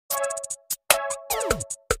Hey,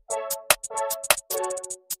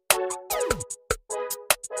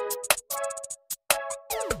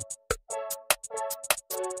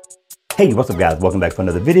 what's up guys? Welcome back for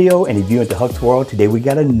another video. And if you're into Huck's World, today we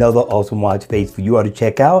got another awesome watch face for you all to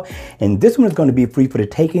check out. And this one is going to be free for the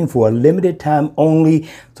taking for a limited time only.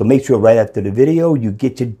 So make sure right after the video, you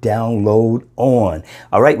get your download on.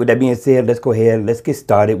 All right, with that being said, let's go ahead. Let's get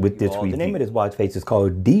started with this review. The name of this watch face is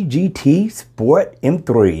called DGT Sport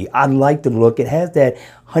M3. I like the look. It has that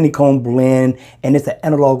honeycomb blend, and it's an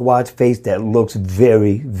analog watch face that looks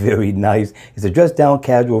very, very nice. It's a dress down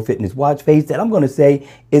casual fitness watch face that I'm going to say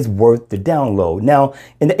is worth the download. Now,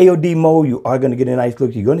 in the AOD mode, you are going to get a nice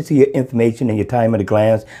look. You're going to see your information and your time at a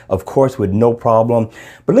glance, of course, with no problem.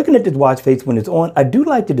 But looking at this watch face when it's on, I do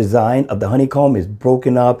like the design of the honeycomb. It's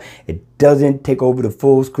broken up. It doesn't take over the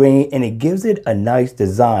full screen, and it gives it a nice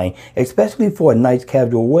design, especially for a nice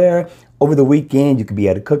casual wear. Over the weekend, you could be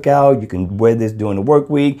at a cookout. You can wear this during the work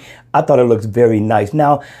week. I thought it looks very nice.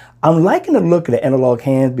 Now, I'm liking the look of the analog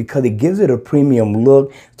hands because it gives it a premium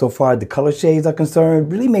look. So far as the color shades are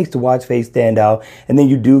concerned, really makes the watch face stand out. And then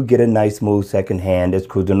you do get a nice smooth second hand that's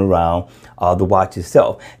cruising around the watch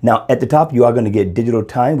itself. Now at the top, you are going to get digital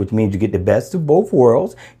time, which means you get the best of both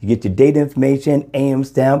worlds. You get your date information, AM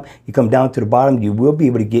stamp. You come down to the bottom, you will be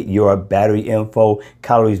able to get your battery info,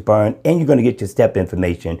 calories burned, and you're going to get your step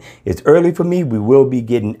information. It's early for me. We will be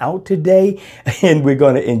getting out today and we're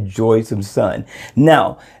going to enjoy some sun.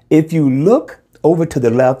 Now, if you look over to the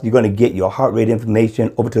left, you're going to get your heart rate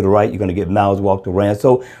information. Over to the right, you're going to get miles walked or ran.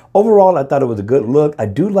 So overall, I thought it was a good look. I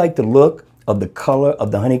do like the look of the color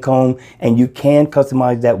of the honeycomb, and you can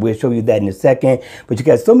customize that. We'll show you that in a second. But you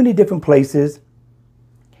got so many different places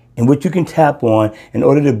in which you can tap on in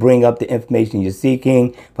order to bring up the information you're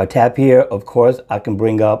seeking. If I tap here, of course, I can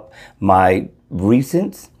bring up my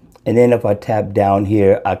recents. And then if I tap down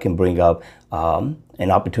here, I can bring up an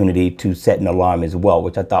opportunity to set an alarm as well,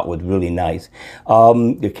 which I thought was really nice.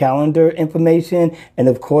 Your calendar information, and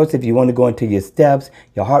of course, if you want to go into your steps,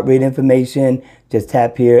 your heart rate information, just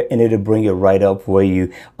tap here and it'll bring it right up for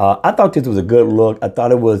you. I thought this was a good look. I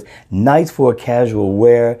thought it was nice for a casual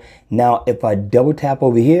wear. Now, if I double tap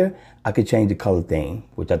over here, I could change the color thing,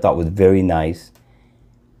 which I thought was very nice.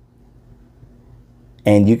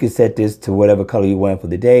 And you can set this to whatever color you want for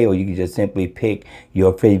the day, or you can just simply pick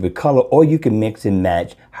your favorite color, or you can mix and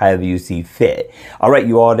match however you see fit. All right,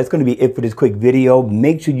 you all, that's going to be it for this quick video.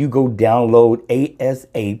 Make sure you go download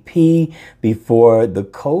ASAP before the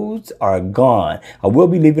codes are gone. I will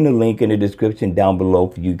be leaving a link in the description down below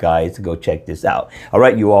for you guys to go check this out. All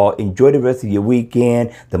right, you all, enjoy the rest of your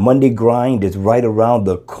weekend. The Monday grind is right around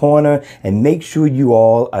the corner, and make sure you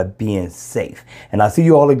all are being safe. And I'll see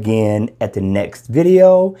you all again at the next video.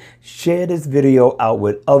 Share this video out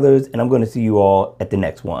with others, and I'm going to see you all at the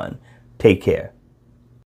next one. Take care.